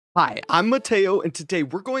Hi, I'm Mateo, and today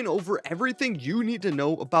we're going over everything you need to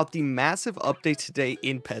know about the massive update today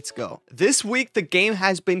in Pets Go. This week, the game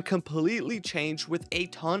has been completely changed with a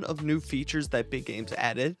ton of new features that big games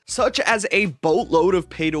added, such as a boatload of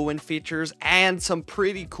pay-to-win features and some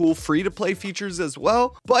pretty cool free-to-play features as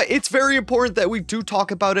well. But it's very important that we do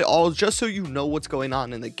talk about it all just so you know what's going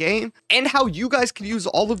on in the game and how you guys can use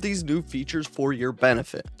all of these new features for your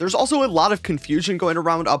benefit. There's also a lot of confusion going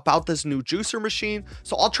around about this new juicer machine,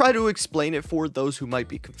 so I'll try to explain it for those who might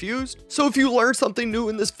be confused. So if you learned something new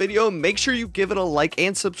in this video, make sure you give it a like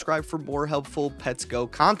and subscribe for more helpful Pets Go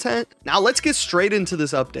content. Now let's get straight into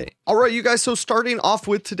this update. All right, you guys, so starting off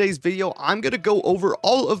with today's video, I'm going to go over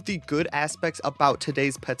all of the good aspects about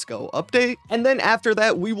today's Pets Go update. And then after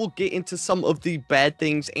that, we will get into some of the bad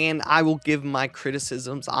things and I will give my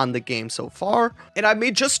criticisms on the game so far. And I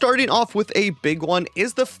mean, just starting off with a big one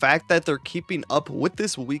is the fact that they're keeping up with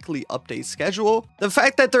this weekly update schedule. The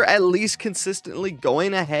fact that they're at least consistently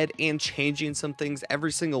going ahead and changing some things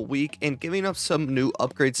every single week and giving us some new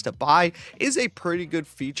upgrades to buy is a pretty good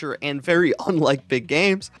feature and very unlike big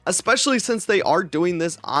games, especially since they are doing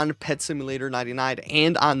this on Pet Simulator 99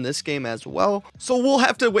 and on this game as well. So we'll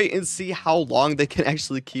have to wait and see how long they can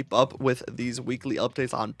actually keep up with these weekly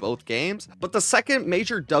updates on both games. But the second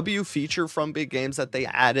major W feature from big games that they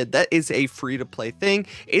added that is a free-to-play thing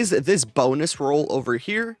is this bonus roll over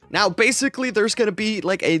here. Now basically there's going to be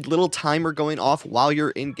like a little timer going off while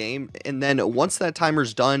you're in game, and then once that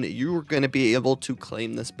timer's done, you're going to be able to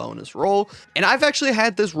claim this bonus roll. And I've actually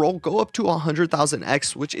had this roll go up to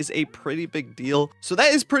 100,000x, which is a pretty big deal. So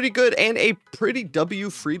that is pretty good and a pretty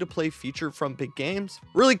W free-to-play feature from big games.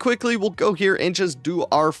 Really quickly, we'll go here and just do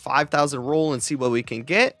our 5,000 roll and see what we can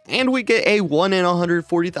get, and we get a 1 in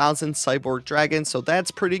 140,000 cyborg dragon, so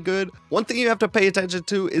that's pretty good. One thing you have to pay attention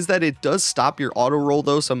to is that it does stop your auto roll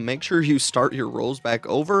though, so make sure you start your rolls back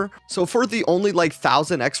over. So for the only like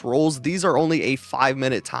 1000x rolls, these are only a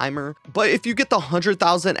 5-minute timer, but if you get the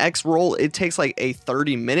 100,000x roll, it takes like a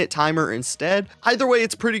 30-minute timer instead. Either way,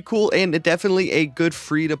 it's pretty cool and definitely a good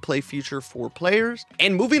free-to-play feature for players.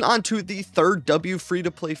 And moving on to the third W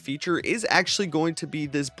free-to-play feature is actually going to be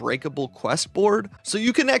this breakable quest board. So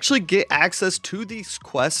you can actually get access to these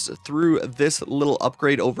quests through this little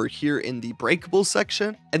upgrade over here in the breakable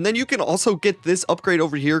section. And then you can also get this upgrade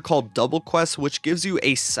over here called double quest, which gives you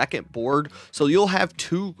a second board. So you'll have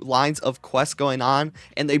two lines of quests going on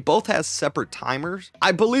and they both have separate timers.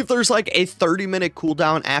 I believe there's like a 30-minute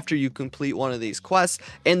cooldown after you complete one of these quests,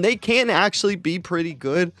 and they can actually be pretty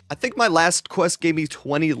good. I think my last quest gave me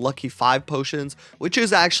 20 lucky 5 potions, which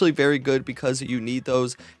is actually very good because you need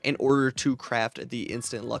those in order to craft the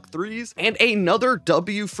instant luck 3s. And another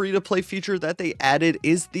W free-to-play feature that they added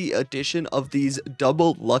is the addition of these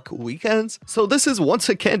double luck weekends. So this is once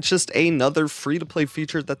again just another free-to-play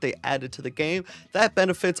feature that they added to the game that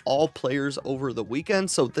benefits all players over the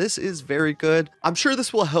weekend. So this is very good. I'm sure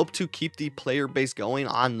this will help to keep the player base going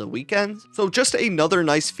on the weekends. So just another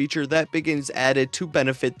nice feature that big games added to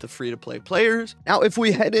benefit the free-to-play players. Now if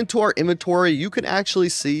we head into our inventory, you can actually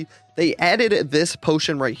see they added this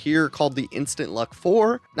potion right here called the Instant Luck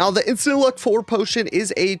 4. Now, the Instant Luck 4 potion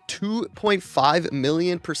is a 2.5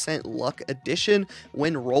 million% luck addition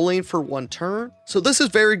when rolling for 1 turn. So this is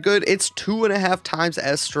very good. It's 2.5 times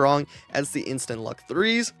as strong as the Instant Luck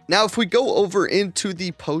 3s. Now, if we go over into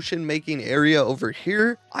the potion making area over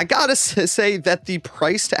here, I gotta say that the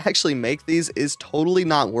price to actually make these is totally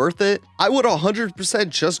not worth it. I would 100%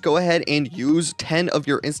 just go ahead and use 10 of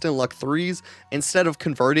your Instant Luck 3s instead of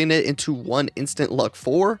converting it into 1 Instant Luck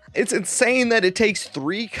 4. It's insane that it takes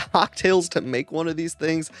 3 cocktails to make one of these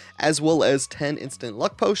things, as well as 10 Instant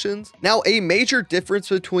Luck potions. Now, a major difference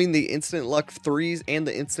between the Instant Luck 3s and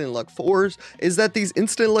the Instant Luck 4s is that these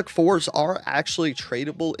Instant Luck 4s are actually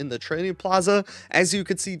tradable in the trading plaza. As you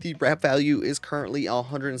can see, the wrap value is currently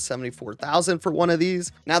 174,000 for one of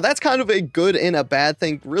these. Now, that's kind of a good and a bad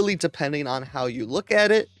thing, really depending on how you look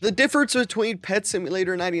at it. The difference between Pet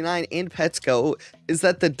Simulator 99 and Pets Go is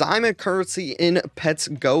that the diamond currency in Pets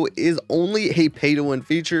Go is only a pay-to-win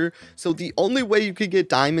feature, so the only way you could get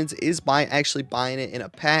diamonds is by actually buying it in a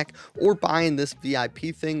pack or buying this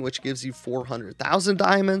VIP thing, which gives you 400,000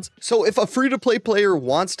 diamonds. So if a free-to-play player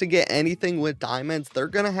wants to get anything with diamonds, they're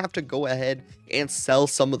gonna have to go ahead and sell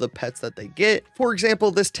some of the pets that they get. For example,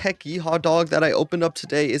 this Tech Yeehaw dog that I opened up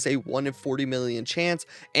today is a 1 in 40 million chance,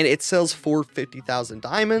 and it sells for 50,000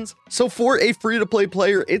 diamonds. So for a free-to-play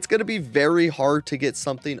player, it's going to be very hard to get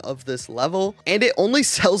something of this level, and it only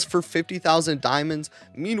sells for 50,000 diamonds.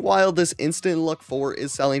 Meanwhile, this Instant Luck 4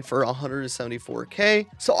 is selling for 174k.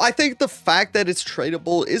 So I think the fact that it's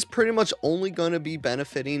tradable is pretty much only going to be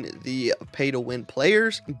benefiting the pay to win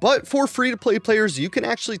players, but for free to play players, you can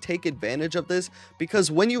actually take advantage of this,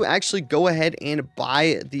 because when you actually go ahead and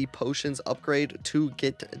buy the potions upgrade to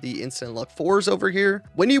get the instant luck 4s over here,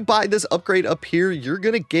 when you buy this upgrade up here, you're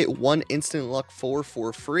going to get 1 instant luck 4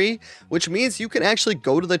 for free, which means you can actually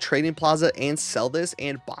go to the trading plaza and sell this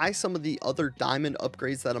and buy some of the other diamond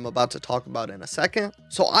upgrades that I'm about to talk about in a second.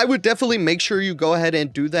 So I would definitely make sure you go ahead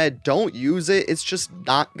and do that. Don't use it. It's just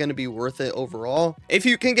not going to be worth it overall. If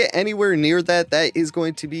you can get anywhere near that, that is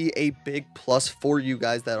going to be a big plus for you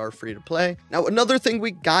guys that are free to play. Now, another thing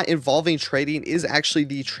we got involving trading is actually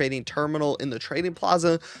the trading terminal in the trading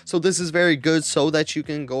plaza. So this is very good so that you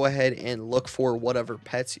can go ahead and look for whatever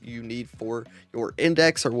pets you need for your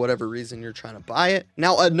index or whatever reason you're trying to buy it.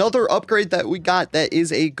 Now, another upgrade that we got that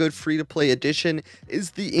is a good free to play addition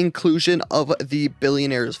is the inclusion of the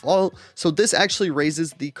Billionaire's Vault. So this actually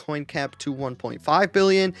raises the coin cap to 1.5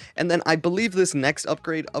 billion, and then I believe this next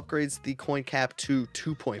upgrade upgrades the coin cap to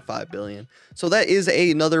 2.5 billion. So that is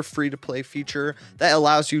another free to play feature that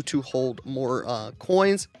allows you to hold more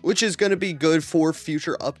coins, which is going to be good for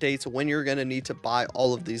future updates when you're going to need to buy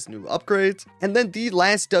all of these new upgrades. And then the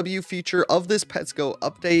last W feature of this Pets Go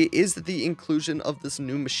update is the inclusion of this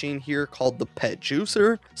new machine here called the Pet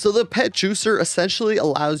Juicer. So the Pet Juicer essentially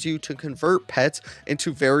allows you to convert pets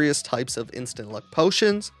into various types of instant luck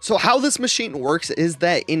potions. So how this machine works is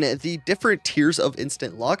that in the different tiers of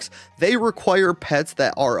instant lucks, they require pets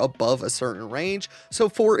that are above a certain range. So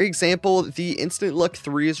for example, the instant luck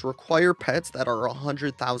 3s require pets that are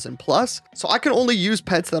 100,000 plus. So I can only use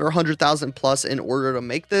pets that are 100,000 plus in order to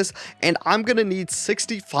make this, and I'm gonna need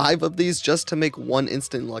 65 of these just to make 1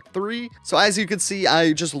 instant luck 3. So as you can see,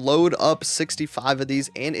 I just load up 65 of these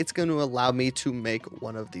and it's going to allow me to make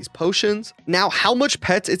one of these potions. Now, how much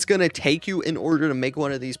pets it's going to take you in order to make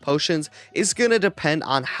one of these potions is going to depend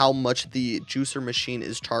on how much the juicer machine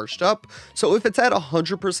is charged up. So if it's at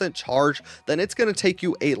 100% charge, then it's going to take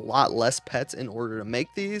you a lot less pets in order to make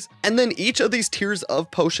these. And then each of these tiers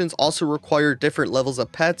of potions also require different levels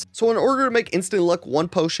of pets. So in order to make instant luck 1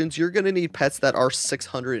 potions, you're going to need pets that are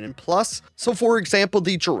 600 and plus. So for example,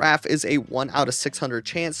 the giraffe is a 1 out of 600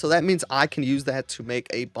 chance. So that means I can use that to make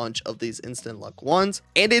a bunch of these instant luck 1s.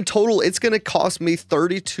 And in total, it's going to cost me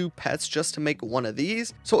 32 pets just to make one of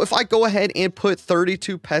these. So if I go ahead and put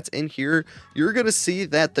 32 pets in here, you're going to see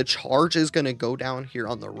that the charge is going to go down here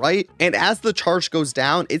on the right. And as the charge goes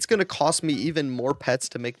down, it's going to cost me even more pets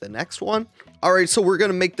to make the next one. All right, so we're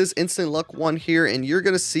going to make this instant luck 1 here, and you're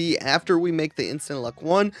going to see after we make the instant luck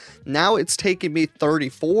 1, now it's taking me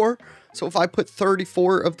 34. So if I put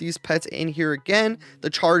 34 of these pets in here again, the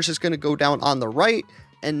charge is going to go down on the right,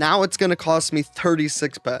 and now it's going to cost me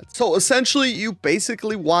 36 pets. So essentially, you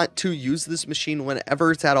basically want to use this machine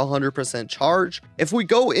whenever it's at 100% charge. If we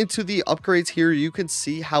go into the upgrades here, you can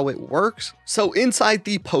see how it works. So inside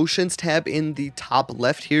the potions tab in the top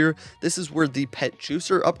left here, this is where the pet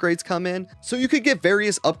juicer upgrades come in. So you could get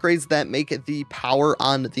various upgrades that make the power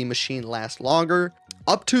on the machine last longer,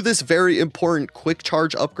 up to this very important quick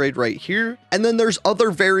charge upgrade right here. And then there's other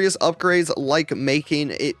various upgrades like making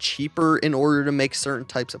it cheaper in order to make certain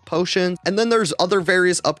types of potions. And then there's other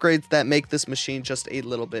various upgrades that make this machine just a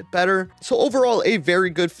little bit better. So overall, a very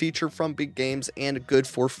good feature from Big Games and good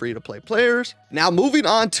for free to play players. Now moving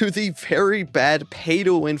on to the very bad pay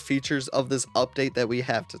to win features of this update that we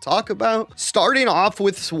have to talk about. Starting off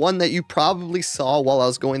with one that you probably saw while I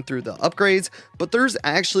was going through the upgrades, but there's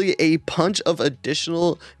actually a bunch of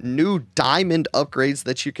additional new diamond upgrades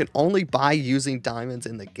that you can only buy using diamonds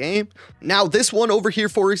in the game. Now this one over here,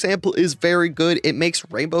 for example, is very good. It makes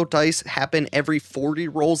rainbow dice happen every 40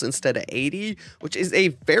 rolls instead of 80, which is a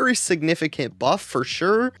very significant buff for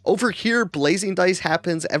sure. Over here, blazing dice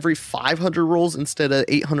happens every 500 rolls instead of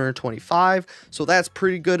 825, so that's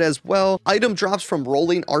pretty good as well. Item drops from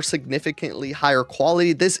rolling are significantly higher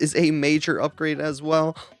quality. This is a major upgrade as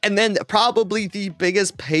well. And then probably the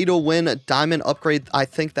biggest pay to win diamond upgrade I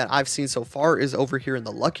think that I've seen so far is over here in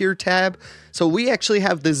the luckier tab. So we actually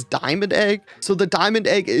have this diamond egg. So the diamond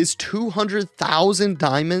egg is 200,000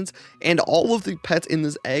 diamonds, and all of the pets in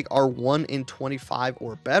this egg are 1 in 25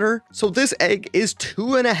 or better. So this egg is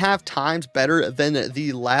 2.5 times better than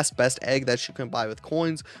the last best egg that you can buy with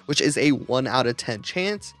coins, which is a 1 out of 10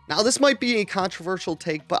 chance. Now this might be a controversial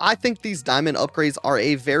take, but I think these diamond upgrades are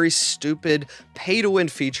a very stupid pay to win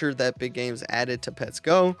feature that Big Games added to Pets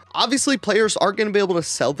Go. Obviously players are going to be able to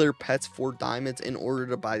sell their pets for diamonds in order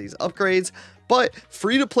to buy these upgrades, but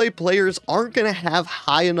free-to-play players aren't going to have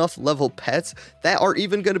high enough level pets that are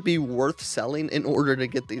even going to be worth selling in order to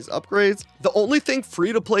get these upgrades. The only thing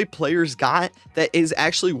free-to-play players got that is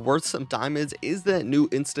actually worth some diamonds is that new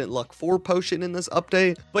instant luck 4 potion in this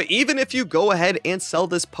update. But even if you go ahead and sell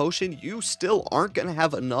this potion, you still aren't going to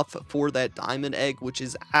have enough for that diamond egg, which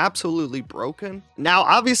is absolutely broken. Now,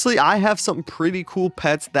 obviously, I have some pretty cool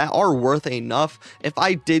pets that are worth enough if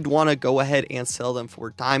I did want to go ahead and sell them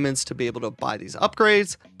for diamonds to be able to buy these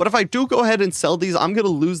upgrades. But if I do go ahead and sell these, I'm going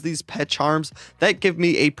to lose these pet charms that give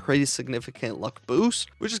me a pretty significant luck boost.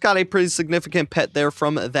 We just got a pretty significant pet there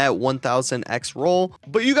from that 1000x roll.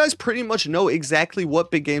 But you guys pretty much know exactly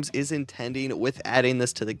what Big Games is intending with adding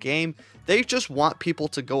this to the game. They just want people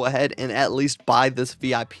to go ahead and at least buy this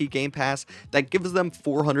VIP game pass that gives them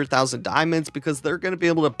 400,000 diamonds, because they're going to be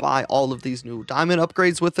able to buy all of these new diamond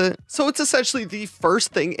upgrades with it. So it's essentially the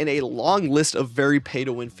first thing in a long list of very pay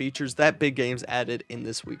to win features that Big Games added in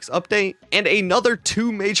this week's update. And another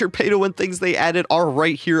 2 major pay to win things they added are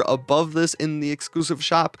right here above this in the exclusive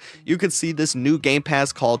shop. You can see this new game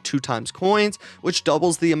pass called 2x coins, which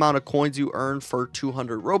doubles the amount of coins you earn for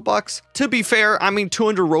 200 Robux. To be fair, I mean,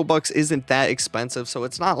 200 Robux isn't that expensive, so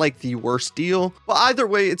it's not like the worst deal. But either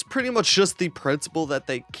way, it's pretty much just the principle that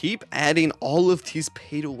they keep adding all of these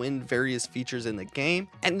pay to win various features in the game.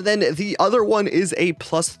 And then the other one is a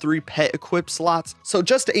 +3 pet equip slots. So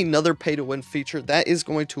just another pay to win feature that is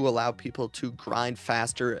going to allow people to grind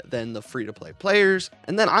faster than the free to play players.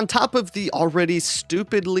 And then on top of the already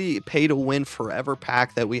stupidly pay to win forever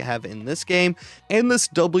pack that we have in this game, and this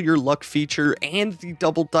double your luck feature, and the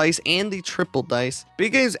double dice and the triple dice,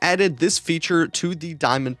 Big Games added this feature to the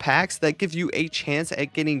diamond packs that give you a chance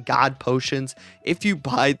at getting god potions if you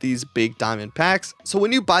buy these big diamond packs. So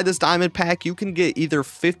when you buy this diamond pack, you can get either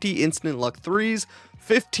 50 instant luck 3s,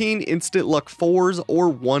 15 instant luck 4s, or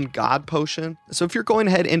 1 god potion. So if you're going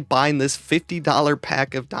ahead and buying this $50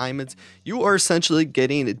 pack of diamonds, you are essentially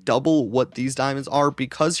getting double what these diamonds are,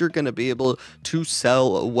 because you're going to be able to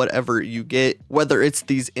sell whatever you get, whether it's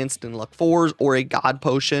these instant luck 4s or a god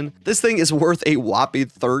potion. This thing is worth a whopping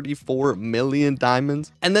 34 million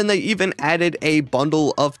diamonds. And then they even added a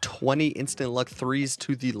bundle of 20 instant luck 3s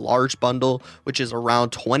to the large bundle, which is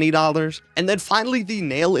around $20. And then finally, the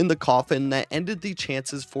nail in the coffin that ended the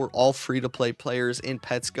chances for all free-to-play players in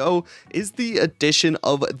Pets Go is the addition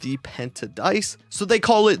of the Penta dice. So they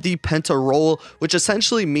call it the Penta roll, which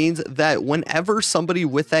essentially means that whenever somebody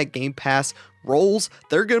with that game pass rolls,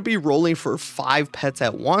 they're going to be rolling for 5 pets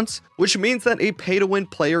at once, which means that a pay to win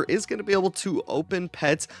player is going to be able to open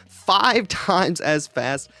pets 5 times as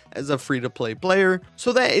fast as a free to play player.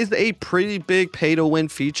 So that is a pretty big pay to win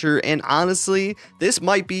feature, and honestly, this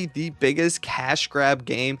might be the biggest cash grab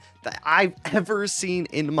game that I've ever seen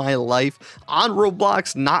in my life on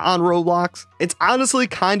Roblox, not on Roblox. It's honestly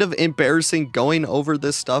kind of embarrassing going over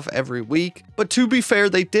this stuff every week, but to be fair,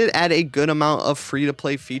 they did add a good amount of free to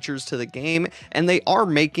play features to the game, and they are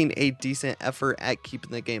making a decent effort at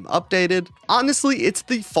keeping the game updated. Honestly, it's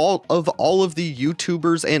the fault of all of the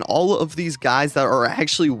YouTubers and all of these guys that are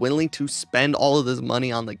actually willing to spend all of this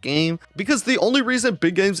money on the game, because the only reason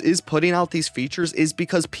Big Games is putting out these features is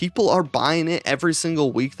because people are buying it every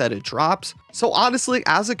single week that it drops. So honestly,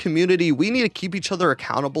 as a community, we need to keep each other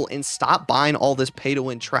accountable and stop buying all this pay to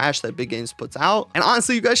win trash that Big Games puts out. And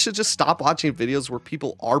honestly, you guys should just stop watching videos where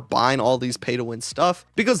people are buying all these pay to win stuff,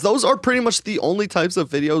 because those are pretty much the only types of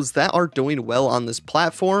videos that are doing well on this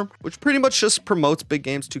platform, which pretty much just promotes Big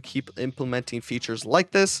Games to keep implementing features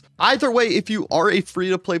like this. Either way, if you are a free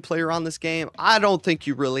to play player on this game, I don't think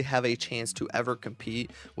you really have a chance to ever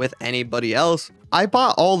compete with anybody else. I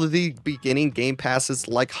bought all of the beginning game passes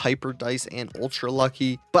like Hyper Dice and Ultra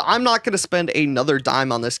Lucky, but I'm not going to spend another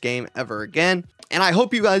dime on this game ever again. And I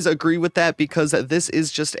hope you guys agree with that, because this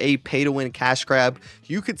is just a pay to win cash grab.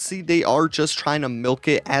 You could see they are just trying to milk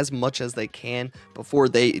it as much as they can before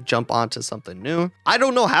they jump onto something new. I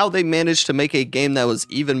don't know how they managed to make a game that was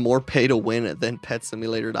even more pay to win than Pet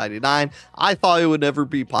Simulator 99. I thought it would never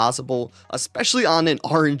be possible, especially on an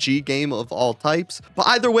RNG game of all types. But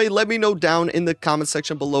either way, let me know down in the comment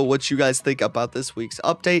section below what you guys think about this week's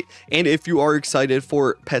update, and if you are excited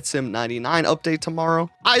for Pet Sim 99 update tomorrow.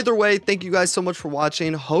 Either way, thank you guys so much for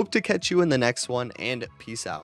watching. Hope to catch you in the next one, and peace out.